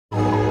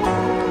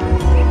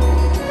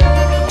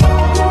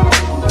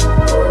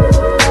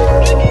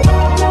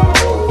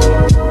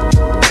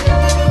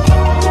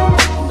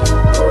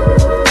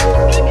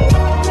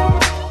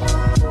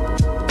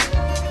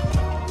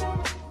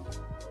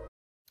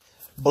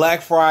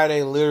Black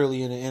Friday,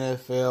 literally in the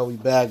NFL. We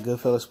back,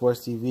 Goodfellas Sports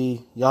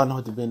TV. Y'all know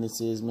what the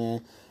business is,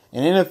 man.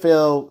 And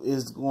NFL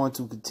is going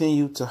to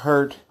continue to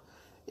hurt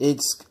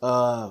its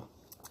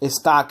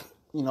stock,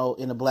 in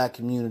the black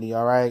community.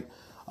 All right,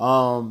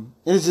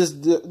 it's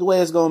just the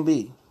way it's going to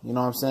be. You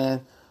know what I'm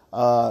saying?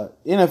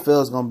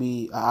 NFL is going to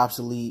be an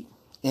obsolete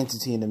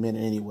entity in a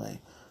minute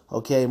anyway.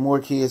 Okay, more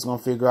kids going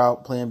to figure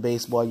out playing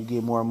baseball, you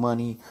get more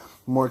money.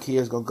 More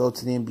kids going to go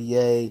to the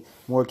NBA.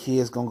 More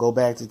kids going to go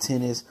back to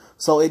tennis.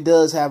 So it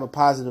does have a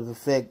positive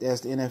effect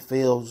as the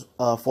NFL's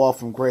fall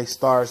from grace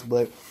starts.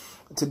 But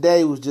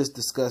today was just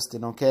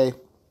disgusting, okay?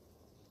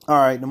 All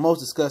right, the most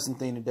disgusting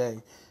thing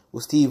today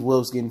was Steve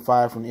Wilkes getting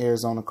fired from the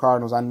Arizona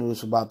Cardinals. I knew this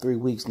for about 3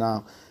 weeks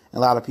now. And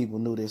a lot of people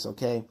knew this,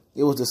 okay?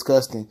 It was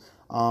disgusting.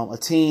 A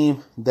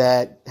team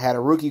that had a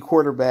rookie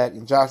quarterback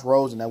in Josh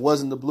Rosen that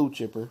wasn't the blue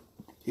chipper.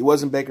 He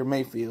wasn't Baker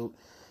Mayfield.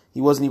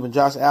 He wasn't even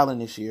Josh Allen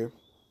this year.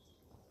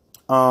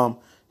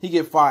 He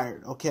get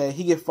fired, okay?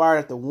 He get fired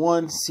after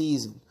one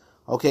season,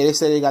 okay? They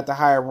say they got the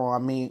hire wrong.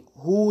 I mean,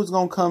 who's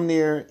going to come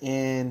there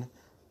and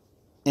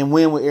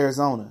win with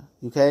Arizona,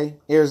 okay?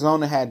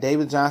 Arizona had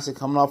David Johnson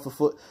coming off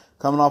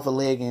a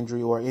leg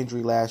injury or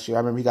injury last year. I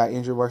remember he got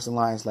injured versus the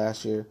Lions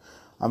last year.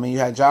 I mean, you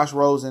had Josh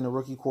Rosen, the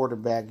rookie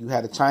quarterback. You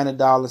had a China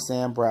Dollar,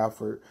 Sam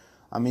Bradford.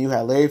 I mean, you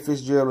had Larry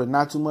Fitzgerald and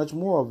not too much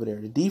more over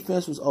there. The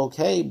defense was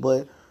okay,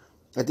 but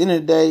at the end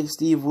of the day,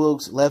 Steve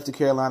Wilkes left the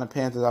Carolina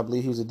Panthers. I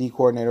believe he was a D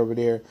coordinator over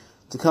there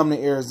to come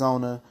to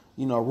Arizona,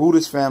 root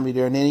his family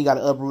there. And then he got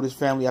to uproot his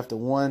family after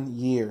 1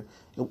 year.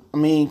 I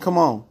mean, come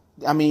on.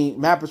 I mean,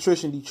 Matt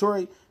Patricia in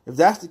Detroit, if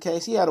that's the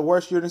case, he had a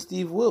worse year than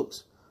Steve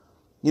Wilkes.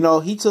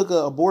 He took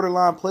a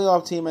borderline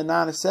playoff team at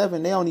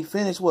 9-7. They only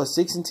finished,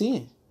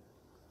 6-10.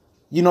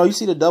 You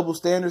see the double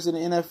standards in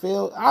the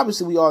NFL.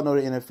 Obviously, we all know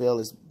the NFL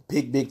is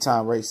big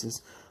time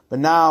racist. But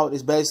now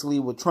it's basically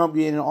with Trump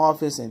getting in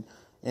office and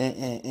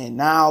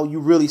now you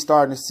really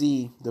starting to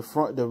see the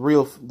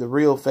real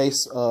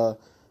face, the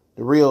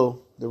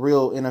real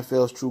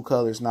NFL's true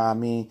colors. Now, I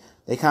mean,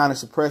 they kind of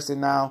suppressed it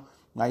now.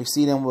 Now you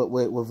see them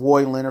with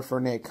Roy Leonard for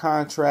that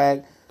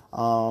contract,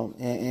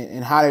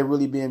 and how they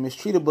really being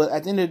mistreated. But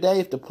at the end of the day,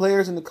 if the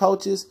players and the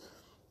coaches,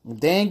 if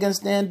they ain't gonna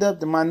stand up,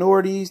 the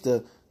minorities,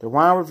 the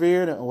Ron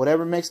Rivera, or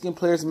whatever Mexican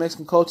players and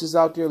Mexican coaches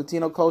out there,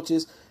 Latino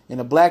coaches, and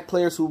the black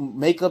players who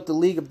make up the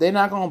league, if they're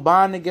not gonna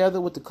bond together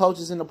with the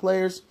coaches and the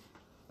players,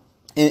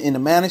 in the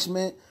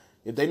management,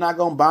 if they're not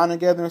going to bond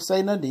together and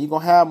say nothing, you're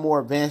going to have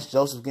more Vance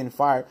Joseph getting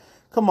fired.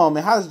 Come on,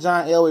 man. How does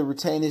John Elway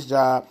retain his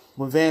job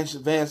when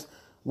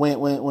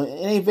when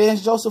it ain't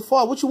Vance Joseph's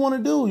fault? What you want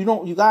to do? You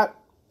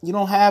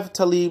don't have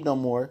Talib no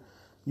more.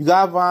 You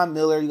got Von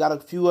Miller. You got a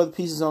few other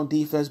pieces on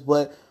defense,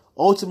 but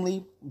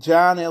ultimately,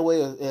 John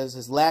Elway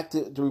has lacked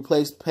it to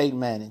replace Peyton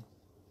Manning.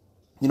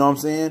 You know what I'm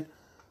saying?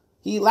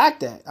 He lacked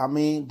that. I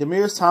mean,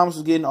 Demaryius Thomas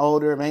was getting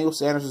older. Emmanuel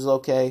Sanders was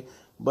okay.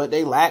 But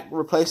they lack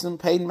replacing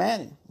Peyton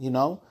Manning,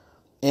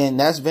 And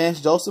that's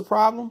Vance Joseph's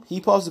problem. He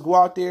supposed to go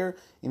out there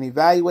and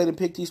evaluate and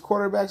pick these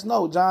quarterbacks.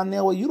 No, John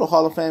Elway, you the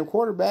Hall of Fame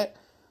quarterback.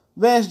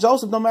 Vance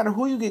Joseph, no matter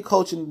who you get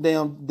coaching the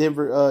damn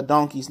Denver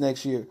Donkeys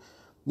next year,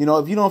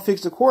 if you don't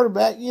fix the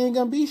quarterback, you ain't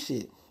going to be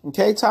shit.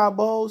 Okay, Todd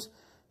Bowles,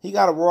 he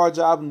got a raw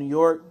job in New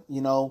York.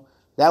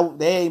 That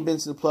they ain't been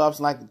to the playoffs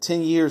in like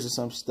 10 years or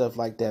some stuff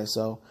like that.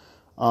 So,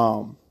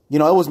 it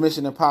was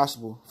mission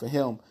impossible for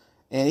him.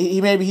 And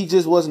he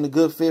just wasn't a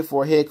good fit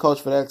for a head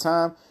coach for that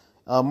time.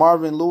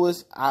 Marvin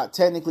Lewis,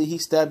 technically he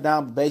stepped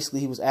down, but basically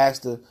he was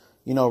asked to,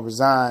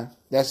 resign.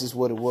 That's just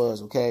what it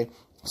was, okay?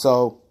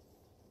 So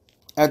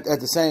at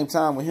the same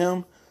time with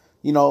him,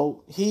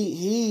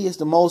 he is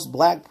the most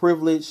black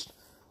privileged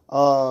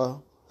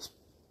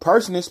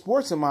person in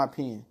sports, in my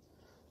opinion.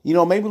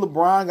 Maybe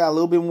LeBron got a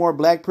little bit more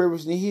black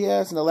privilege than he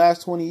has in the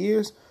last 20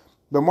 years,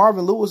 but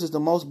Marvin Lewis is the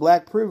most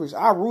black privileged.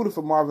 I rooted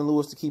for Marvin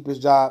Lewis to keep his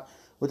job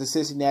with the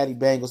Cincinnati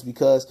Bengals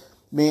because,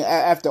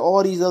 after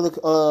all these other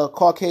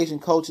Caucasian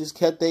coaches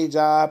kept their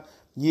job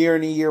year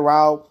in and year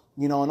out,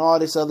 and all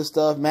this other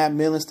stuff, Matt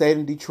Millen stayed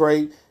in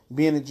Detroit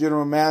being the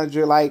general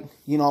manager.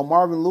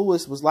 Marvin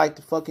Lewis was like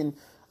the fucking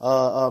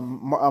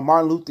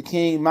Martin Luther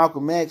King,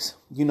 Malcolm X.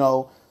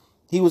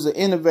 He was an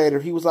innovator.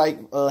 He was like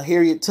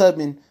Harriet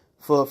Tubman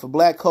for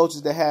black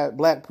coaches that had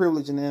black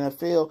privilege in the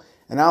NFL.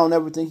 And I don't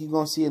ever think you're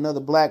going to see another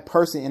black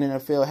person in the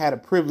NFL had a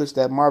privilege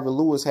that Marvin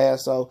Lewis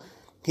has. So,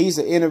 he's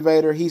an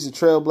innovator. He's a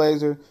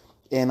trailblazer.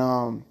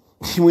 And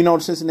we know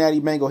the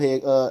Cincinnati Bengal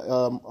head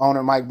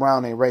owner Mike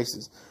Brown ain't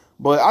racist.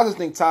 But I just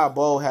think Todd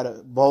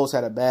Bowles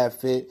had a bad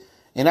fit.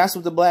 And that's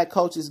what the black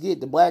coaches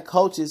get. The black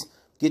coaches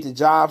get the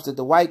jobs that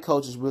the white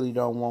coaches really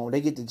don't want. They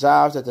get the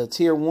jobs that the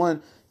tier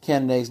 1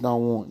 candidates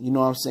don't want. You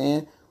know what I'm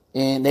saying?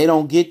 And they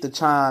don't get the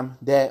time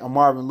that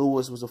Marvin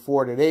Lewis was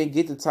afforded. They didn't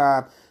get the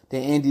time that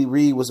Andy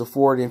Reid was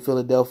afforded in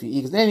Philadelphia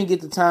Eagles. They didn't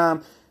get the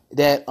time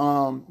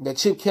that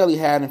Chip Kelly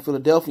had in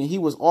Philadelphia. He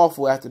was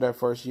awful after that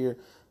first year.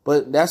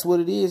 But that's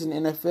what it is in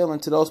the NFL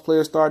until those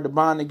players start to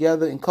bond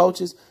together and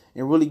coaches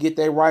and really get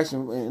their rights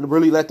and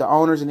really let the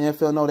owners in the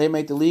NFL know they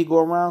make the league go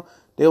around.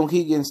 They don't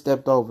keep getting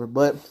stepped over.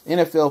 But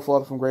NFL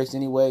falling from grace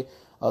anyway.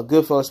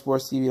 Goodfellas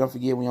Sports TV. Don't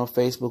forget, we on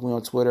Facebook, we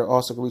on Twitter.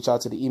 Also, can reach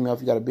out to the email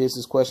if you got a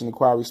business question,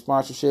 inquiry,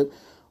 sponsorship,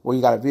 or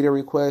you got a video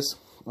request.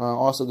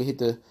 Also, can hit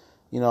the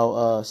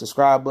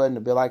subscribe button,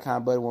 the bell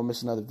icon button. Won't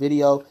miss another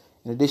video.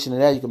 In addition to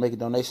that, you can make a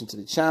donation to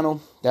the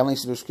channel. That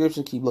link's in the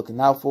description. Keep looking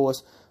out for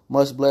us.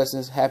 Much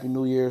blessings. Happy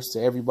New Year's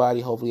to everybody.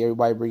 Hopefully,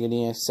 everybody bring it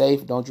in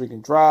safe. Don't drink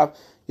and drive.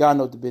 Y'all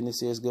know what the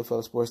business is.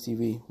 Goodfellas Sports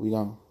TV. We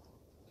gone.